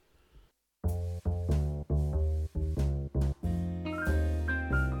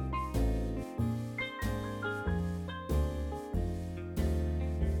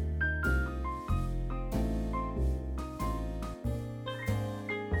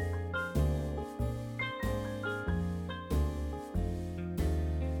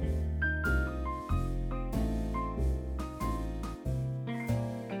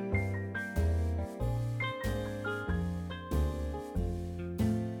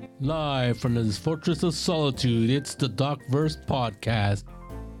Live from the Fortress of Solitude, it's the Docverse Podcast,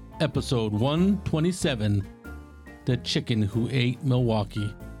 episode 127, The Chicken Who Ate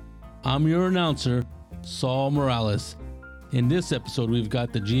Milwaukee. I'm your announcer, Saul Morales. In this episode, we've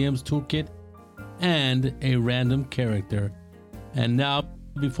got the GM's Toolkit and a random character. And now,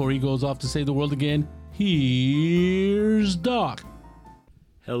 before he goes off to save the world again, here's Doc.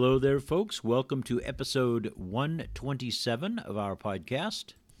 Hello there, folks. Welcome to episode 127 of our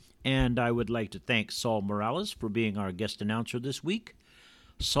podcast. And I would like to thank Saul Morales for being our guest announcer this week.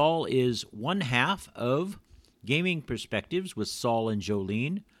 Saul is one half of Gaming Perspectives with Saul and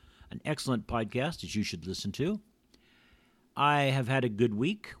Jolene, an excellent podcast that you should listen to. I have had a good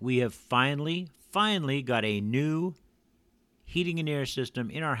week. We have finally got a new heating and air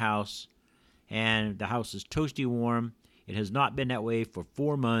system in our house, and the house is toasty warm. It has not been that way for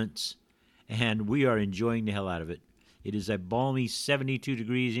 4 months, and we are enjoying the hell out of it. It is a balmy 72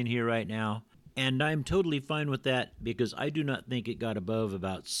 degrees in here right now, and I'm totally fine with that because I do not think it got above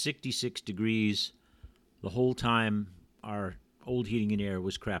about 66 degrees the whole time our old heating and air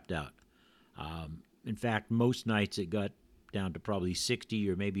was crapped out. In fact, most nights it got down to probably 60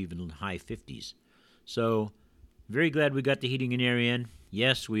 or maybe even high 50s. So, very glad we got the heating and air in.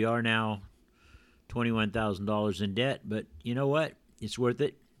 Yes, we are now $21,000 in debt, but you know what? It's worth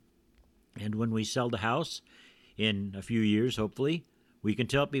it. And when we sell the house in a few years, hopefully, we can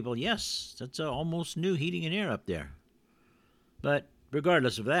tell people, yes, that's a almost new heating and air up there. But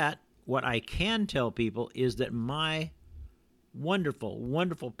regardless of that, what I can tell people is that my wonderful,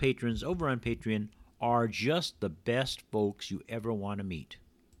 wonderful patrons over on Patreon are just the best folks you ever want to meet.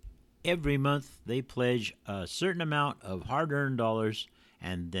 Every month, they pledge a certain amount of hard-earned dollars,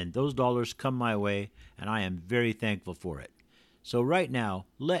 and then those dollars come my way, and I am very thankful for it. So right now,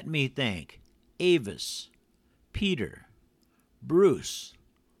 let me thank Avis, Peter, Bruce,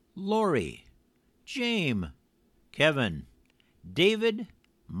 Lori, James, Kevin, David,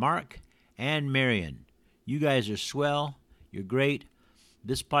 Mark, and Marion. You guys are swell. You're great.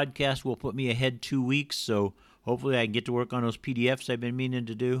 This podcast will put me ahead 2 weeks, so hopefully I can get to work on those PDFs I've been meaning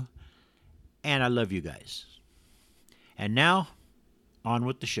to do. And I love you guys. And now, on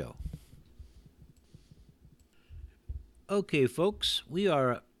with the show. Okay, folks, we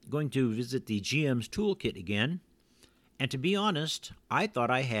are going to visit the GM's Toolkit again. And to be honest, I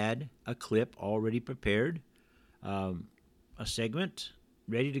thought I had a clip already prepared, a segment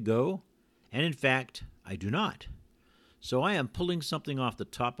ready to go. And in fact, I do not. So I am pulling something off the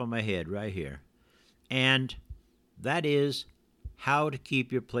top of my head right here. And that is how to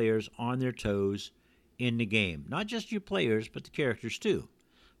keep your players on their toes in the game. Not just your players, but the characters too.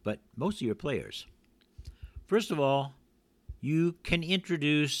 But most of your players. First of all, you can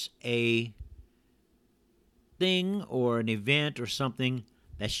introduce a thing or an event or something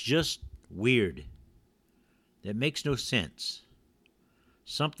that's just weird, that makes no sense.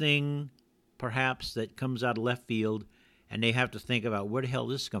 Something perhaps that comes out of left field, and they have to think about where the hell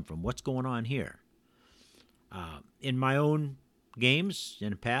did this come from? What's going on here? In my own games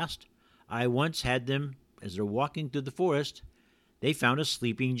in the past, I once had them, as they're walking through the forest, they found a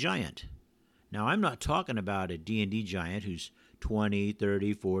sleeping giant. Now, I'm not talking about a D&D giant who's 20,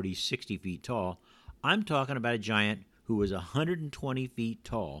 30, 40, 60 feet tall. I'm talking about a giant who was 120 feet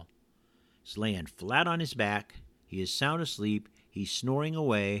tall. He's laying flat on his back. He is sound asleep. He's snoring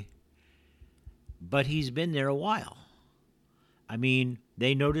away. But he's been there a while. I mean,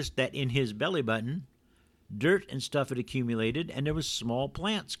 they noticed that in his belly button, dirt and stuff had accumulated, and there was small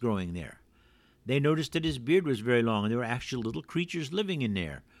plants growing there. They noticed that his beard was very long, and there were actual little creatures living in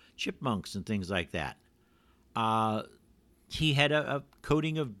there, chipmunks and things like that. He had a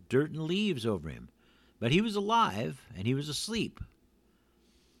coating of dirt and leaves over him, but he was alive, and he was asleep.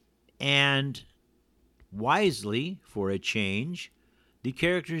 And wisely, for a change, the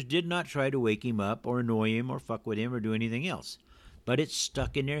characters did not try to wake him up or annoy him or fuck with him or do anything else. But it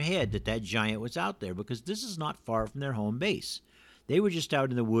stuck in their head that giant was out there because this is not far from their home base. They were just out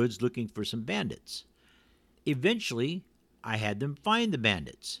in the woods looking for some bandits. Eventually, I had them find the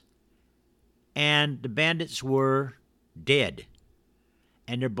bandits. And the bandits were dead.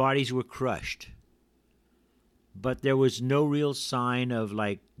 And their bodies were crushed. But there was no real sign of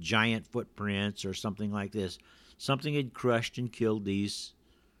like giant footprints or something like this. Something had crushed and killed these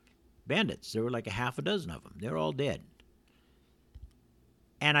bandits. There were like a half a dozen of them. They were all dead.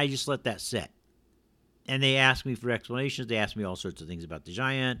 And I just let that sit. And they asked me for explanations. They asked me all sorts of things about the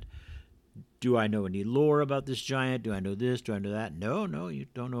giant. Do I know any lore about this giant? Do I know this? Do I know that? No, you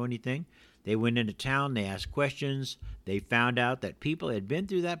don't know anything. They went into town. They asked questions. They found out that people had been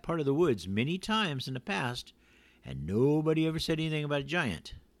through that part of the woods many times in the past, and nobody ever said anything about a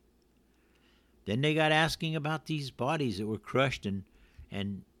giant. Then they got asking about these bodies that were crushed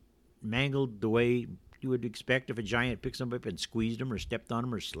and mangled the way you would expect if a giant picked them up and squeezed them or stepped on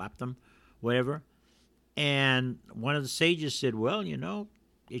them or slapped them, whatever. And one of the sages said, well,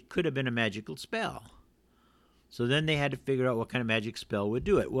 it could have been a magical spell. So then they had to figure out what kind of magic spell would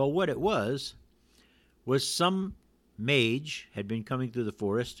do it. Well, what it was some mage had been coming through the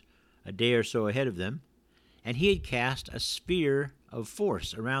forest a day or so ahead of them, and he had cast a sphere of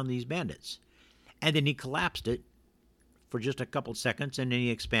force around these bandits. And then he collapsed it for just a couple seconds, and then he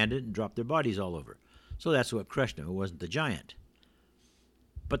expanded and dropped their bodies all over. So that's what crushed them. It wasn't the giant.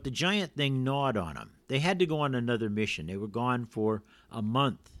 But the giant thing gnawed on them. They had to go on another mission. They were gone for a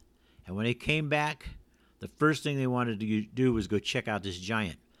month. And when they came back, the first thing they wanted to do was go check out this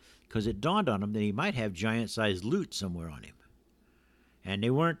giant, because it dawned on them that he might have giant-sized loot somewhere on him. And they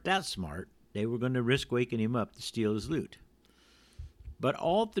weren't that smart. They were going to risk waking him up to steal his loot. But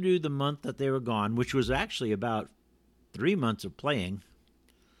all through the month that they were gone, which was actually about 3 months of playing,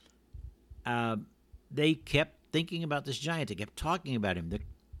 they kept thinking about this giant. They kept talking about him. The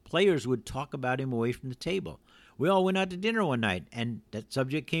players would talk about him away from the table. We all went out to dinner one night, and that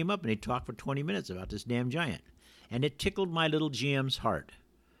subject came up, and they talked for 20 minutes about this damn giant. And it tickled my little GM's heart.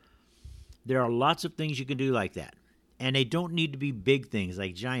 There are lots of things you can do like that. And they don't need to be big things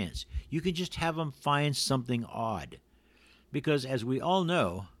like giants. You can just have them find something odd. Because as we all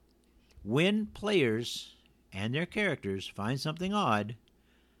know, when players and their characters find something odd,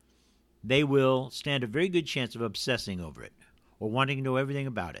 they will stand a very good chance of obsessing over it or wanting to know everything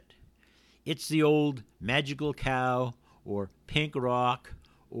about it. It's the old magical cow or pink rock,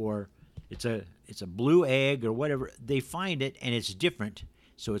 or it's a blue egg or whatever. They find it and it's different,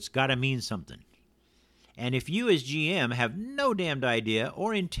 so it's got to mean something. And if you as GM have no damned idea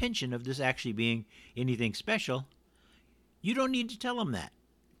or intention of this actually being anything special, you don't need to tell them that.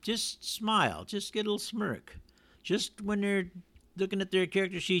 Just smile. Just get a little smirk. Just when they're looking at their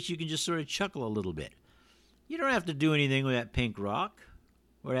character sheets, you can just sort of chuckle a little bit. You don't have to do anything with that pink rock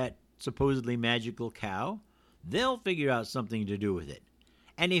or that supposedly magical cow. They'll figure out something to do with it.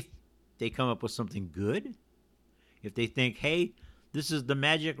 And if they come up with something good, if they think, hey, this is the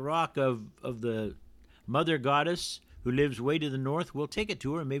magic rock of the mother goddess who lives way to the north, we'll take it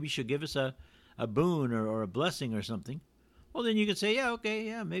to her and maybe she'll give us a boon or a blessing or something. Well, then you can say, yeah, okay,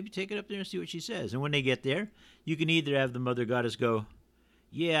 yeah, maybe take it up there and see what she says. And when they get there, you can either have the mother goddess go,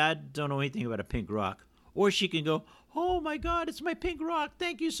 yeah, I don't know anything about a pink rock. Or she can go, oh my God, it's my pink rock.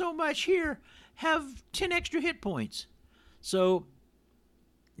 Thank you so much. Here, have 10 extra hit points. So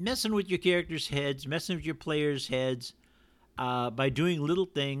messing with your characters' heads, messing with your players' heads, by doing little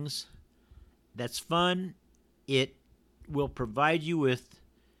things, that's fun. It will provide you with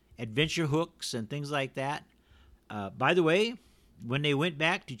adventure hooks and things like that. By the way, when they went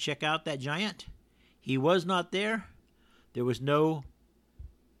back to check out that giant, he was not there. There was no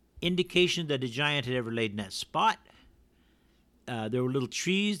indication that a giant had ever laid in that spot. There were little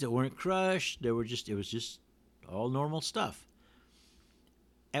trees that weren't crushed. It was just all normal stuff.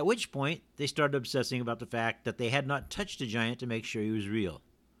 At which point, they started obsessing about the fact that they had not touched a giant to make sure he was real.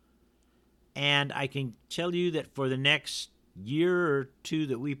 And I can tell you that for the next year or two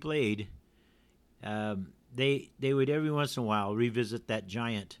that we played, they would every once in a while revisit that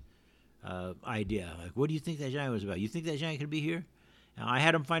giant idea. Like, what do you think that giant was about? You think that giant could be here? Now, I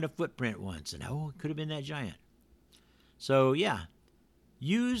had them find a footprint once, and it could have been that giant. So, yeah,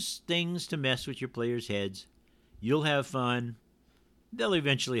 use things to mess with your players' heads. You'll have fun. They'll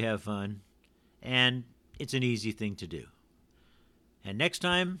eventually have fun. And it's an easy thing to do. And next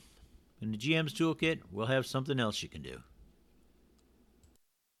time, in the GM's Toolkit, we'll have something else you can do.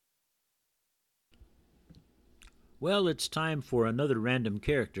 Well, it's time for another random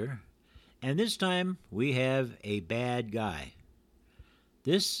character. And this time, we have a bad guy.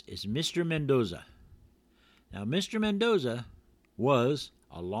 This is Mr. Mendoza. Now, Mr. Mendoza was,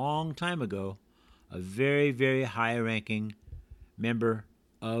 a long time ago, a very, very high-ranking member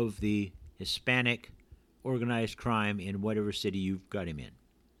of the Hispanic organized crime in whatever city you've got him in.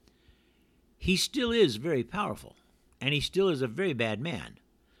 He still is very powerful, and he still is a very bad man.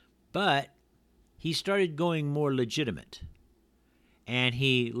 But he started going more legitimate, and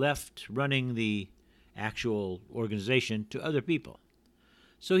he left running the actual organization to other people.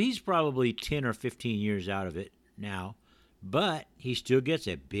 So he's probably 10 or 15 years out of it now, but he still gets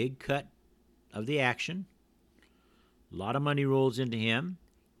a big cut of the action. A lot of money rolls into him.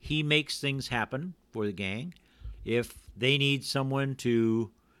 He makes things happen for the gang. If they need someone to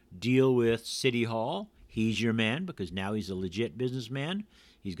deal with City Hall, he's your man, because now he's a legit businessman.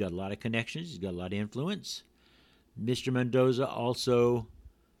 He's got a lot of connections. He's got a lot of influence. Mr. Mendoza also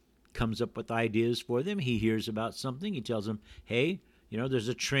comes up with ideas for them. He hears about something. He tells them, hey, there's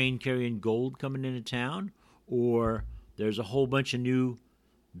a train carrying gold coming into town, or there's a whole bunch of new,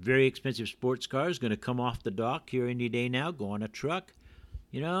 very expensive sports cars going to come off the dock here any day now, go on a truck.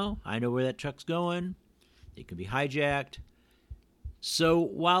 I know where that truck's going. It can be hijacked. So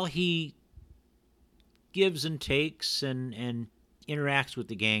while he gives and takes and interacts with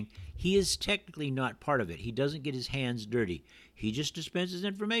the gang, he is technically not part of it. He doesn't get his hands dirty. He just dispenses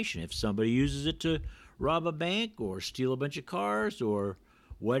information. If somebody uses it to rob a bank or steal a bunch of cars or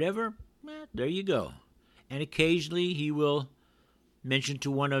whatever, there you go. And occasionally he will mention to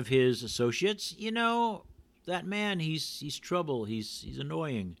one of his associates, that man, he's trouble. He's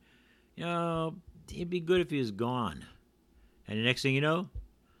annoying. It'd be good if he was gone. And the next thing you know,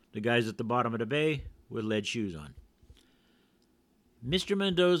 the guy's at the bottom of the bay with lead shoes on. Mr.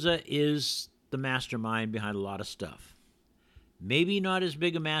 Mendoza is the mastermind behind a lot of stuff. Maybe not as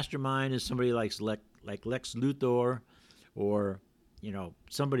big a mastermind as somebody like Lex Luthor or,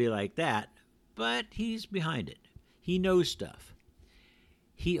 somebody like that, but he's behind it. He knows stuff.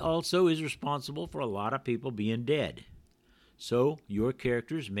 He also is responsible for a lot of people being dead. So your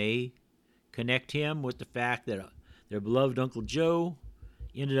characters may connect him with the fact that their beloved Uncle Joe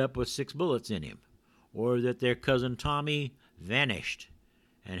ended up with 6 bullets in him, or that their cousin Tommy vanished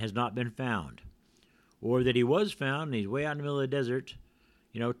and has not been found, or that he was found and he's way out in the middle of the desert,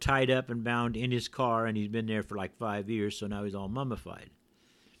 tied up and bound in his car, and he's been there for like 5 years, so now he's all mummified.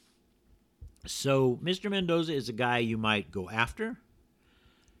 So Mr. Mendoza is a guy you might go after.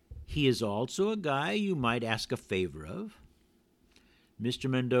 He is also a guy you might ask a favor of. Mr.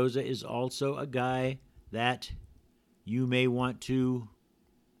 Mendoza is also a guy that you may want to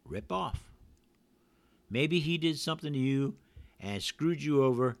rip off. Maybe he did something to you and screwed you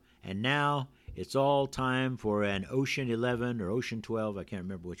over, and now it's all time for an Ocean 11 or Ocean 12, I can't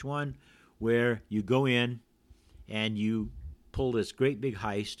remember which one, where you go in and you pull this great big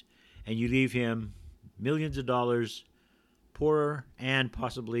heist and you leave him millions of dollars poorer and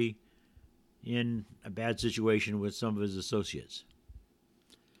possibly in a bad situation with some of his associates.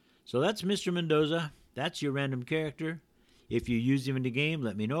 So that's Mr. Mendoza. That's your random character. If you use him in the game,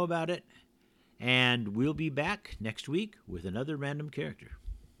 let me know about it. And we'll be back next week with another random character.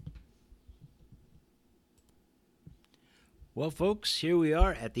 Well, folks, here we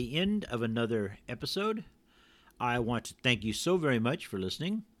are at the end of another episode. I want to thank you so very much for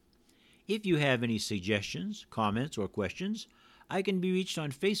listening. If you have any suggestions, comments, or questions, I can be reached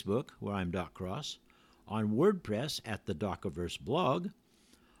on Facebook, where I'm Doc Cross, on WordPress at the Docaverse blog,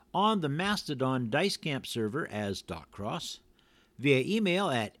 on the Mastodon Dice Camp server as Doc Cross, via email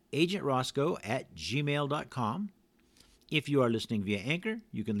at agentroscoe@gmail.com. If you are listening via Anchor,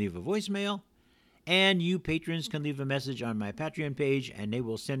 you can leave a voicemail, and you patrons can leave a message on my Patreon page, and they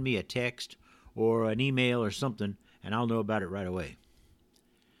will send me a text or an email or something, and I'll know about it right away.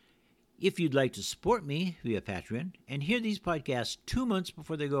 If you'd like to support me via Patreon and hear these podcasts 2 months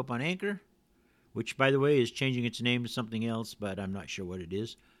before they go up on Anchor, which, by the way, is changing its name to something else, but I'm not sure what it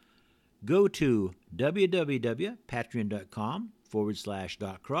is, go to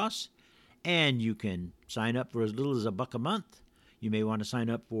www.patreon.com/DocCross, and you can sign up for as little as $1 a month. You may want to sign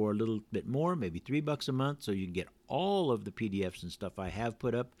up for a little bit more, maybe $3 a month, so you can get all of the PDFs and stuff I have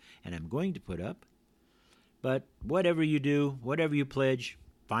put up and I'm going to put up. But whatever you do, whatever you pledge,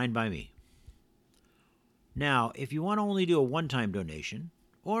 fine by me. Now, if you want to only do a one-time donation,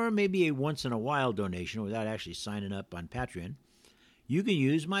 or maybe a once-in-a-while donation without actually signing up on Patreon, you can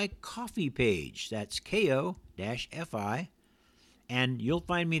use my Ko-fi page. That's ko-fi, and you'll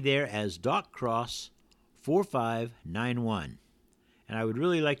find me there as Doc Cross 4591. And I would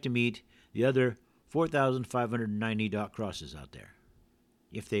really like to meet the other 4,590 Doc Crosses out there,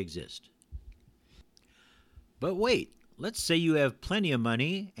 if they exist. But wait, let's say you have plenty of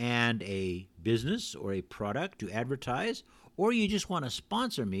money and a business or a product to advertise, or you just want to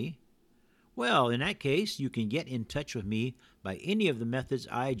sponsor me. Well, in that case, you can get in touch with me by any of the methods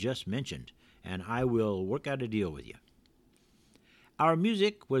I just mentioned, and I will work out a deal with you. Our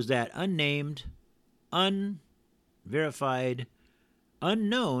music was that unnamed, unverified,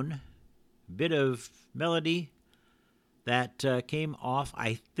 unknown bit of melody that came off,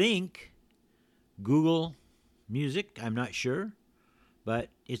 I think, Google Music. I'm not sure,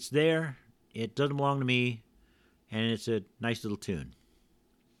 but it's there. It doesn't belong to me, and it's a nice little tune.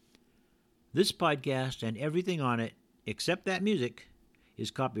 This podcast and everything on it, except that music,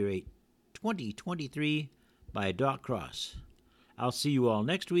 is copyright 2023 by Doc Cross. I'll see you all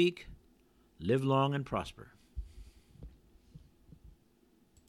next week. Live long and prosper.